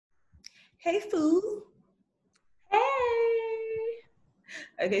Hey, Foo. Hey.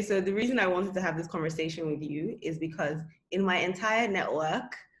 Okay, so the reason I wanted to have this conversation with you is because in my entire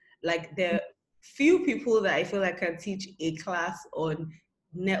network, like there are few people that I feel like can teach a class on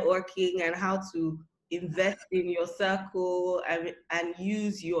networking and how to invest in your circle and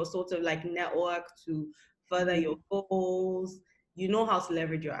use your sort of like network to further your goals. You know how to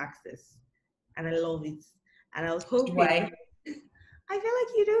leverage your access. And I love it. And I was hoping, Why? I feel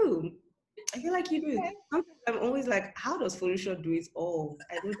like you do. I feel like you do. Sometimes I'm always like, how does Felicia do it all?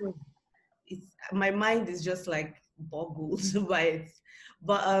 I don't know. It's my mind is just like boggled by it.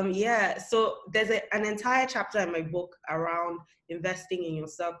 But yeah, so there's an entire chapter in my book around investing in your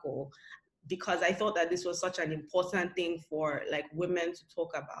circle because I thought that this was such an important thing for like women to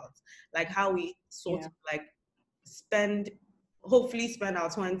talk about, like how we sort of like spend hopefully spend our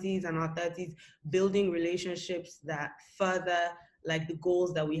 20s and our 30s building relationships that further like the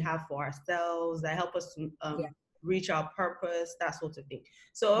goals that we have for ourselves that help us to reach our purpose, that sort of thing.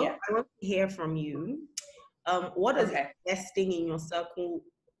 So I want to hear from you. What does investing in your circle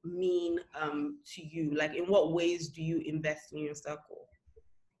mean to you? Like in what ways do you invest in your circle?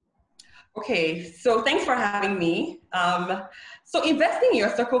 Okay, so thanks for having me. So investing in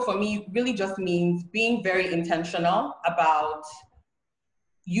your circle for me really just means being very intentional about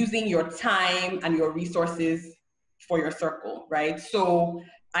using your time and your resources for your circle, right? So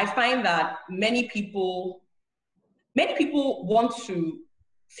I find that many people want to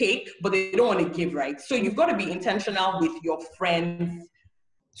take, but they don't want to give, right? So you've got to be intentional with your friends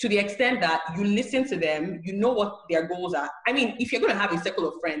to the extent that you listen to them, you know what their goals are. I mean, if you're going to have a circle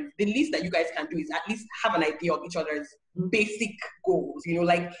of friends, the least that you guys can do is at least have an idea of each other's basic goals. You know,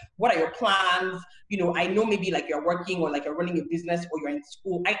 like what are your plans? You know, I know maybe like you're working or like you're running a business or you're in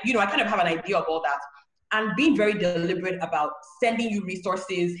school. I kind of have an idea of all that. And being very deliberate about sending you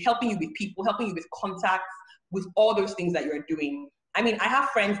resources, helping you with people, helping you with contacts, with all those things that you're doing. I mean, I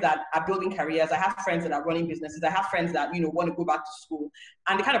have friends that are building careers. I have friends that are running businesses. I have friends that, want to go back to school.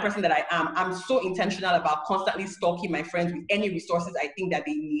 And the kind of person that I am, I'm so intentional about constantly stalking my friends with any resources I think that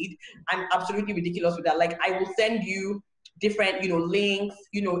they need. I'm absolutely ridiculous with that. Like, I will send you different, links.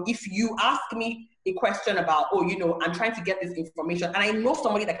 If you ask me a question about, I'm trying to get this information, and I know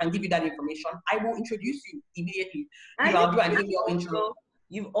somebody that can give you that information, I will introduce you immediately. I'll do an email intro.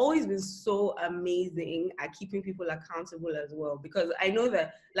 You've always been so amazing at keeping people accountable as well. Because I know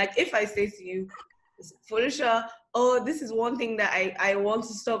that, like, if I say to you, Felicia, oh, this is one thing that I want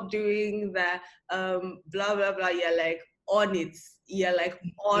to stop doing, that blah, blah, blah, you're like on it. You're like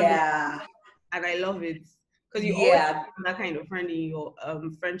on it. And I love it. Because you always have that kind of friend in your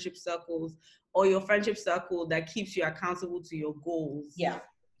friendship circles or your friendship circle that keeps you accountable to your goals.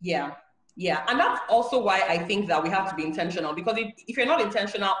 Yeah, and that's also why I think that we have to be intentional, because if you're not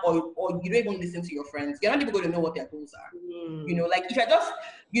intentional or you don't even listen to your friends, you're not even going to know what their goals are. Like if you're just,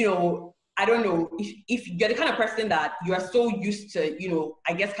 I don't know, if you're the kind of person that you are so used to,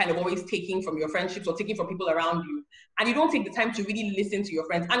 I guess kind of always taking from your friendships or taking from people around you, and you don't take the time to really listen to your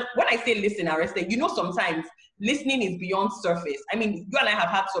friends. And when I say listen, Arese, sometimes listening is beyond surface. I mean, you and I have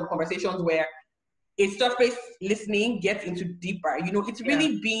had some conversations where a surface listening gets into deeper. It's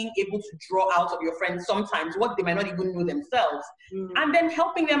really being able to draw out of your friends sometimes what they might not even know themselves, and then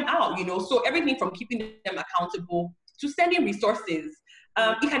helping them out. So everything from keeping them accountable to sending resources.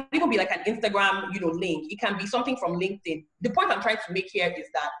 It can even be like an Instagram, link. It can be something from LinkedIn. The point I'm trying to make here is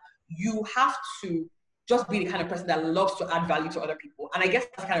that you have to just be the kind of person that loves to add value to other people. And I guess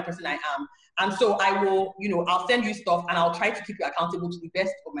that's the kind of person I am. And so I will, I'll send you stuff and I'll try to keep you accountable to the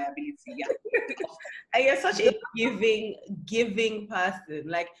best of my ability. Yeah. And you're such a giving person.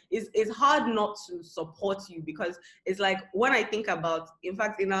 Like it's hard not to support you, because it's like when I think about, in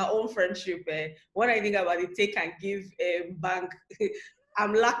fact, in our own friendship, when I think about the take and give bank,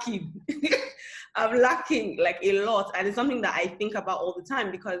 I'm lacking. I'm lacking like a lot. And it's something that I think about all the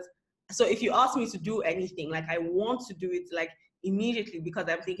time, because so if you ask me to do anything, like I want to do it like immediately, because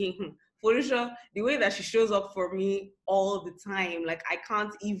I'm thinking, Felicia, the way that she shows up for me all the time, like I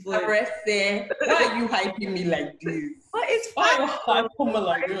can't even. Arese, why are you hyping me like this? But it's why are you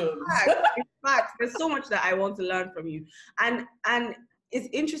like this? In fact, there's so much that I want to learn from you, and it's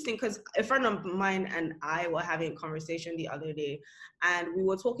interesting because a friend of mine and I were having a conversation the other day, and we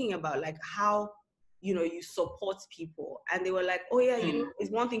were talking about like how you support people, and they were like, oh yeah, it's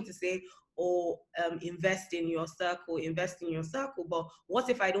one thing to say, or invest in your circle, but what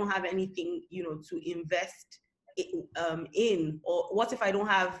if I don't have anything to invest in, or what if I don't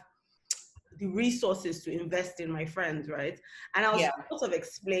have the resources to invest in my friends, right? And I was sort of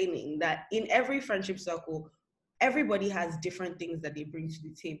explaining that in every friendship circle, everybody has different things that they bring to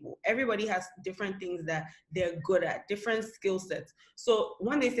the table. Everybody has different things that they're good at, different skill sets. So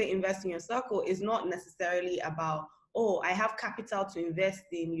when they say invest in your circle, it's not necessarily about, oh, I have capital to invest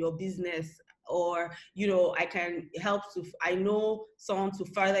in your business, or, you know, I can help to, I know someone to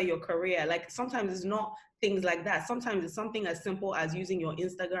further your career. Like sometimes it's not things like that. Sometimes it's something as simple as using your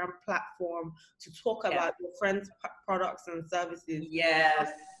Instagram platform to talk about your friends' products and services. Yes.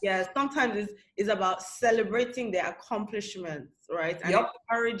 Yeah, sometimes it's about celebrating their accomplishments, right? And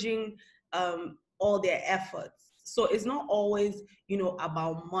encouraging all their efforts. So it's not always, you know,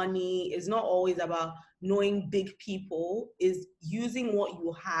 about money. It's not always about knowing big people. Is using what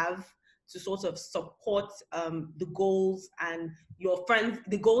you have to sort of support the goals and your friends,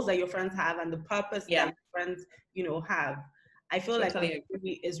 the goals that your friends have, and the purpose that your friends, you know, have. I feel like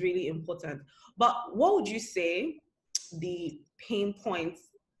it's really important. But what would you say the pain points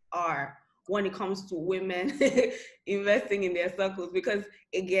are when it comes to women investing in their circles? Because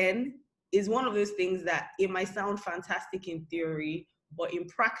again, it's one of those things that it might sound fantastic in theory, but in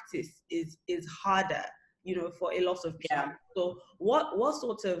practice is harder, you know, for a lot of people. So what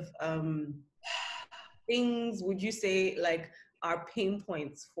sort of things would you say like are pain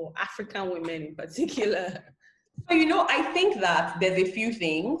points for African women in particular? So, you know, I think that there's a few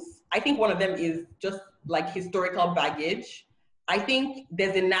things. I think one of them is just like historical baggage. I think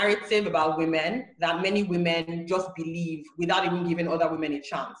there's a narrative about women that many women just believe without even giving other women a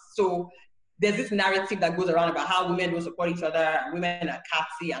chance. So there's this narrative that goes around about how women don't support each other, and women are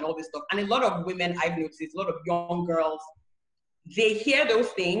catty and all this stuff. And a lot of women, I've noticed, a lot of young girls, they hear those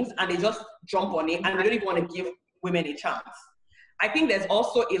things and they just jump on it and they don't even want to give women a chance. I think there's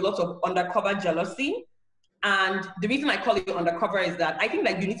also a lot of undercover jealousy. And the reason I call it undercover is that I think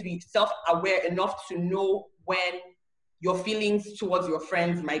that you need to be self-aware enough to know when your feelings towards your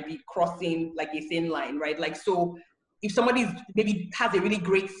friends might be crossing like a thin line, right? Like, so if somebody maybe has a really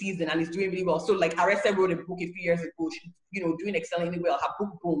great season and is doing really well, so like Arese wrote a book a few years ago, she's, you know, doing excellently well, her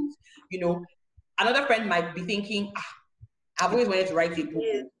book booms, you know, another friend might be thinking, I've always wanted to write a book.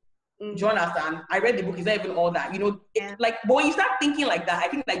 Do you understand? I read the book, it's not even all that, you know, like, but when you start thinking like that, I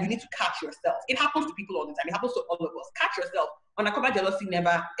think that you need to catch yourself. It happens to people all the time. It happens to all of us. Catch yourself. Undercover jealousy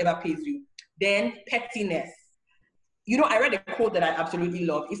never, ever pays you. Then pettiness. You know, I read a quote that I absolutely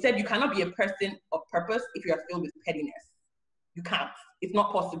love. It said, you cannot be a person of purpose if you are filled with pettiness. You can't. It's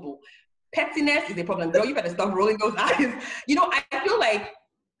not possible. Pettiness is a problem. Girl, you better stop rolling those eyes. You know, I feel like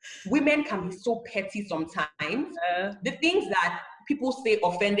women can be so petty sometimes. The things that people say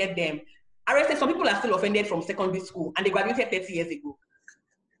offended them. Arese, some people are still offended from secondary school and they graduated 30 years ago.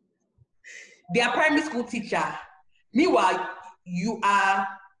 They are primary school teacher. Meanwhile, you are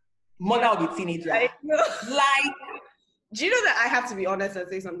mother of a teenager. I know. Like, do you know that I have to be honest and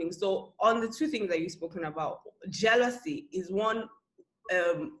say something? So on the two things that you've spoken about, jealousy is one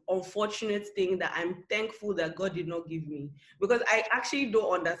unfortunate thing that I'm thankful that God did not give me, because I actually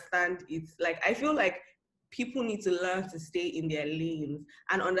don't understand it. Like, I feel like people need to learn to stay in their lanes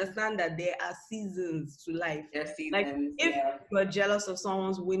and understand that there are seasons to life. Like, if you're jealous of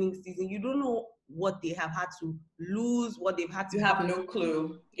someone's winning season, you don't know what they have had to lose, what they've had to you have no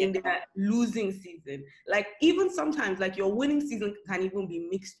clue in their losing season. Like, even sometimes, like, your winning season can even be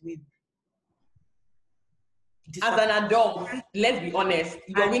mixed with, as an adult, let's be honest,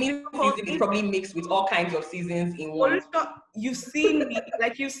 your winning season is probably mixed with all kinds of seasons in one. You've seen me,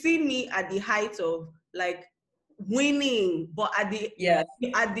 like, you've seen me at the height of like winning, but at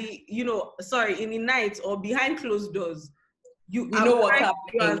the you know, sorry, in the night or behind closed doors, you know what's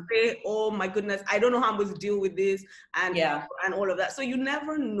happening and say, oh my goodness, I don't know how I'm going to deal with this, and all of that. So you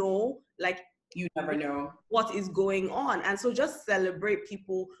never know, like, you never know what is going on. And so just celebrate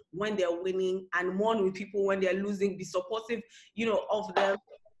people when they're winning and mourn with people when they're losing. Be supportive, you know, of them.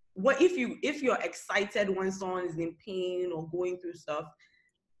 What if you're excited when someone is in pain or going through stuff,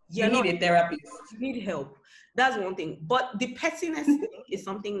 you need a therapist. You need help. That's one thing. But the pettiness thing is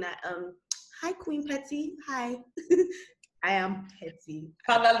something that hi Queen Petty. Hi. I am petty.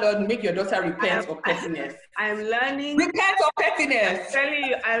 Father Lord, make your daughter repent of pettiness. I am learning. Repent of pettiness. I'm telling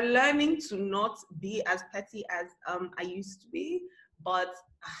you, I'm learning to not be as petty as I used to be. But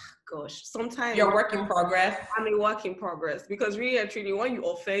gosh, sometimes you're a work in progress. I'm a work in progress, because really and truly, when you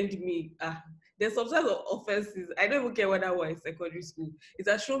offend me, there's some type of offenses. I don't even care whether I was in secondary school. It's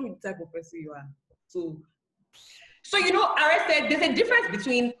a show me the type of person you are. So you know, Arese, there's a difference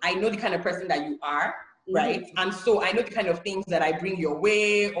between I know the kind of person that you are, right? And so I know the kind of things that I bring your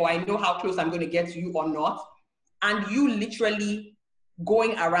way, or I know how close I'm going to get to you or not. And you literally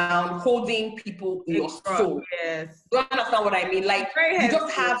going around holding people in your soul. Yes. Do you understand what I mean? Like, you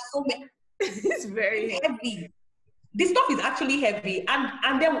just have so many. It's very heavy. this stuff is actually heavy.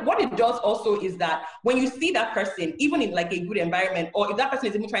 And then what it does also is that when you see that person, even in like a good environment, or if that person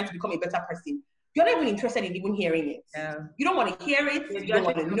is even trying to become a better person, you're not even interested in even hearing it. Yeah. You don't want to hear it. You don't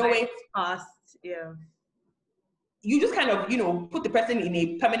want to know it. Past. Yeah. You just kind of, you know, put the person in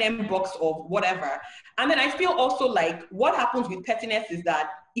a permanent box of whatever. And then I feel also like what happens with pettiness is that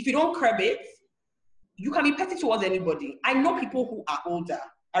if you don't curb it, you can be petty towards anybody. I know people who are older.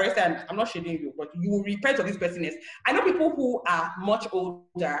 Arese, and I'm not shading you, but you will repent of this pettiness. I know people who are much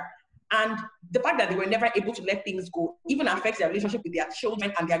older, and the fact that they were never able to let things go even affects their relationship with their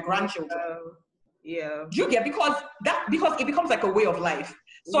children and their grandchildren. Yeah. Do you get? Because it becomes like a way of life.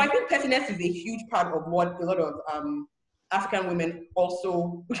 So I think pettiness is a huge part of what a lot of African women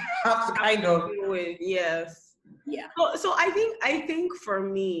also have to kind of. Yes. Yeah. So I think for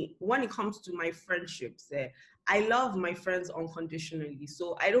me, when it comes to my friendships, I love my friends unconditionally.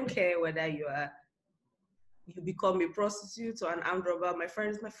 So I don't care whether you become a prostitute or an armed robber. My friend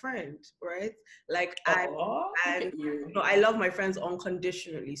is my friend, right? Like I love my friends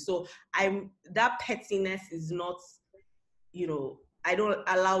unconditionally. So that pettiness is not, you know, I don't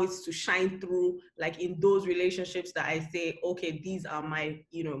allow it to shine through like in those relationships that I say, okay, these are my,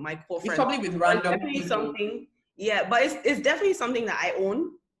 you know, my core friends. It's probably with random people. Something, yeah, but it's definitely something that I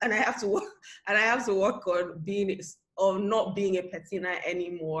own, and I have to work on not being a patina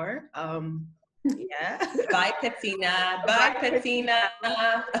anymore. Yeah. Bye, Patina. Bye, Patina.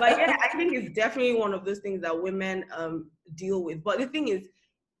 But yeah, I think it's definitely one of those things that women deal with. But the thing is,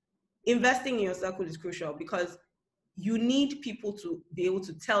 investing in your circle is crucial because you need people to be able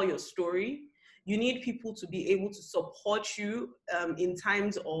to tell your story. You need people to be able to support you in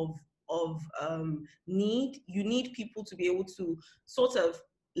times of need. You need people to be able to sort of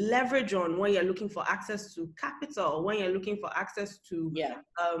leverage on when you're looking for access to capital, when you're looking for access to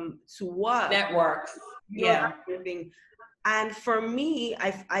work, networks, that kind of thing. And for me,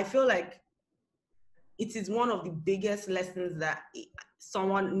 I feel like it is one of the biggest lessons that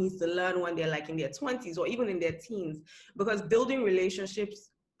someone needs to learn when they're like in their 20s or even in their teens, because building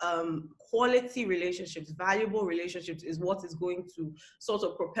relationships, quality relationships, valuable relationships is what is going to sort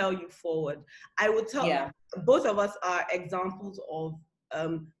of propel you forward. I would tell both of us are examples of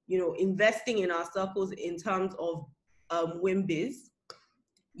investing in our circles in terms of WIMBIZ.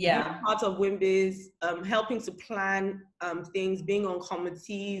 Yeah. Being part of WIMBIZ, helping to plan things, being on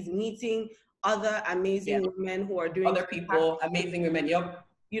committees, meeting other amazing women who are doing other people, amazing women,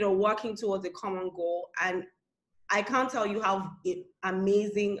 working towards a common goal. And I can't tell you how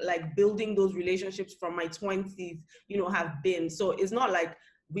amazing like building those relationships from my 20s, have been. So it's not like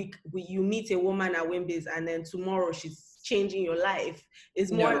you meet a woman at WIMBIZ and then tomorrow she's changing your life.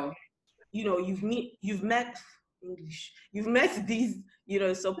 It's more, you've met these,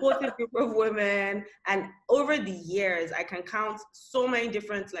 supportive group of women, and over the years, I can count so many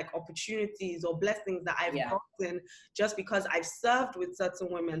different like opportunities or blessings that I've gotten just because I've served with certain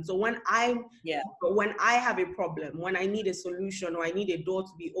women. So when I have a problem, when I need a solution or I need a door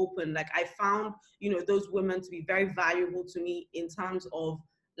to be open, like I found, those women to be very valuable to me in terms of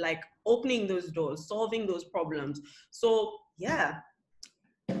like opening those doors, solving those problems. So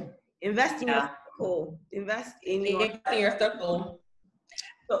invest in your circle. Invest in your circle.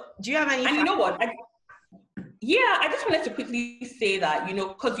 So do you have any? And you know what? I just wanted to quickly say that,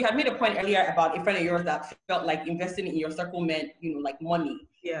 because you had made a point earlier about a friend of yours that felt like investing in your circle meant, like money.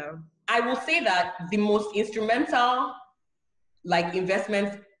 Yeah. I will say that the most instrumental, like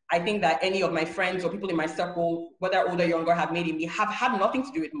investments, I think that any of my friends or people in my circle, whether older or younger, have made in me have had nothing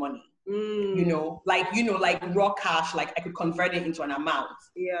to do with money. Like raw cash, like I could convert it into an amount.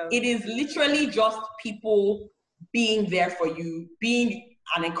 Yeah. It is literally just people being there for you, being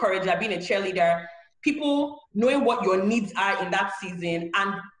an encourager, being a cheerleader, people knowing what your needs are in that season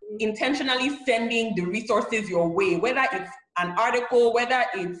and intentionally sending the resources your way, whether it's an article, whether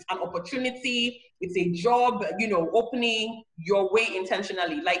it's an opportunity, it's a job, opening your way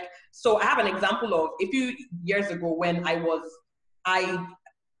intentionally. Like, so I have an example of a few years ago when I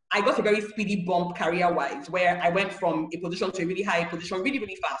got a very speedy bump career-wise, where I went from a position to a really high position really,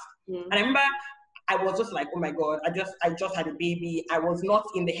 really fast. And I remember I was just like, oh my God, I just had a baby. I was not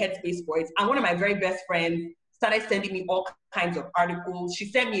in the headspace for it. And one of my very best friends started sending me all kinds of articles. She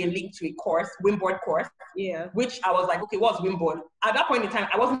sent me a link to a course, Wimboard course, which I was like, okay, what's Wimboard? At that point in time,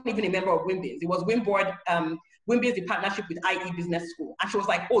 I wasn't even a member of WIMBIZ. It was Wimboard, WIMBIZ in partnership with IE Business School. And she was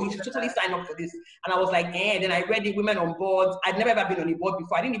like, oh, you should totally sign up for this. And I was like, Then I read it, Women on Boards. I'd never ever been on a board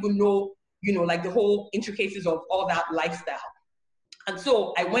before. I didn't even know, like the whole intricacies of all that lifestyle. And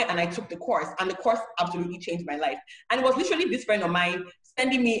so I went and I took the course, and the course absolutely changed my life. And it was literally this friend of mine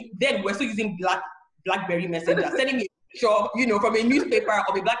sending me, then we're still using BlackBerry Messenger, sending me a picture, you know, from a newspaper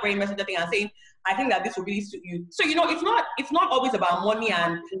or a BlackBerry Messenger thing and saying, I think that this will really suit you. So, you know, it's not always about money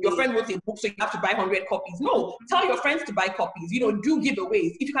and your friend wrote a book, so you have to buy 100 copies. No, tell your friends to buy copies. You know, do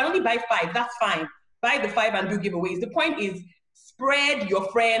giveaways. If you can only buy 5, that's fine. Buy the 5 and do giveaways. The point is, spread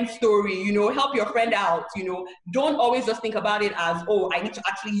your friend's story, you know, help your friend out, you know. Don't always just think about it as, oh, I need to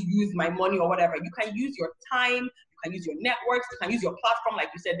actually use my money or whatever. You can use your time, you can use your networks, you can use your platform. Like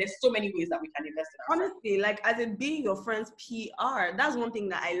you said, there's so many ways that we can invest in ourselves. Honestly, like as in being your friend's PR, that's one thing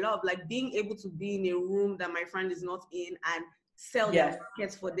that I love, like being able to be in a room that my friend is not in and sell their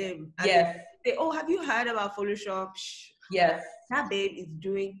tickets for them. And say, oh, have you heard about Foluso? Yes. That babe is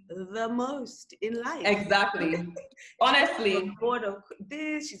doing the most in life. Exactly. Honestly. She's on the board of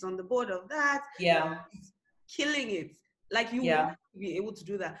this, she's on the board of that. Yeah. She's killing it. Like you want to be able to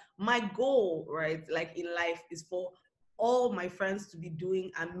do that. My goal, right, like in life is for all my friends to be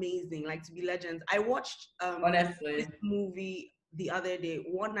doing amazing, like to be legends. I watched this movie the other day,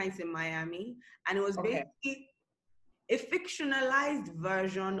 One Night in Miami, and it was basically a fictionalized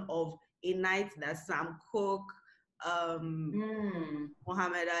version of a night that Sam Cooke,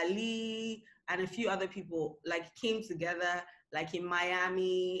 Muhammad Ali, and a few other people like came together like in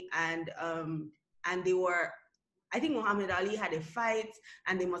Miami, and they were, I think Muhammad Ali had a fight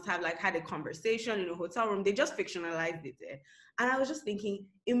and they must have like had a conversation in a hotel room. They just fictionalized it there. And I was just thinking,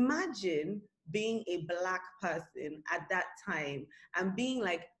 imagine being a Black person at that time and being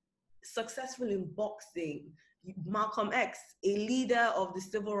like successful in boxing. Malcolm X, a leader of the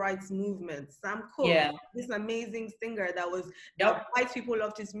civil rights movement. Sam Cooke, this amazing singer that white people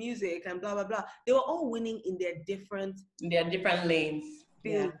loved his music and blah, blah, blah. They were all winning in their different lanes.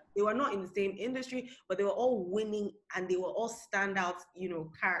 Field. They were not in the same industry, but they were all winning and they were all standout, you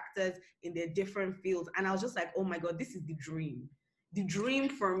know, characters in their different fields. And I was just like, oh my God, this is the dream. The dream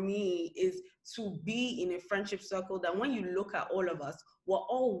for me is to be in a friendship circle that when you look at all of us, we're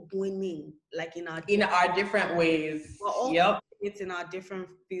all winning, like in our different ways. We're all it's in our different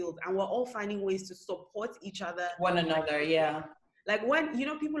fields, and we're all finding ways to support each other, one another. Yeah. Like when, you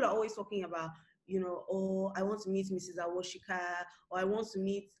know, people are always talking about, you know, oh, I want to meet Mrs. Awoshika, or I want to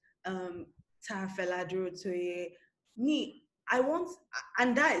meet Tafela Durotoye. Me, I want,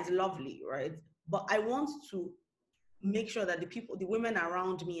 and that is lovely, right? But I want to make sure that the women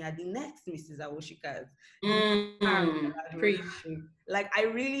around me are the next Mrs. Awoshikas. Like I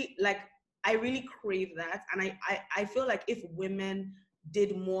really crave that, and I feel like if women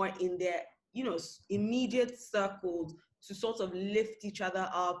did more in their, you know, immediate circles to sort of lift each other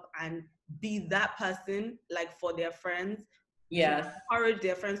up and be that person, like for their friends, to encourage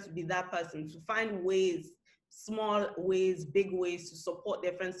their friends to be that person, to find ways, small ways, big ways to support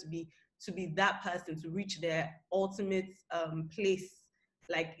their friends to be that person, to reach their ultimate place,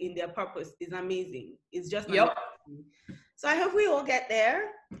 like in their purpose, is amazing. It's just amazing. So I hope we all get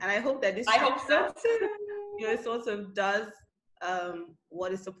there, and I hope that this I hope so too. You know, sort of does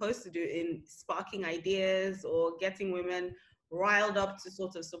what it's supposed to do in sparking ideas or getting women riled up to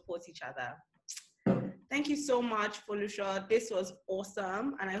sort of support each other. Thank you so much, Foluso. This was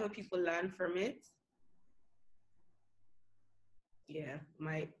awesome, and I hope people learned from it. Yeah,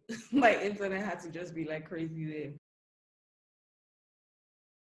 my internet had to just be like crazy there.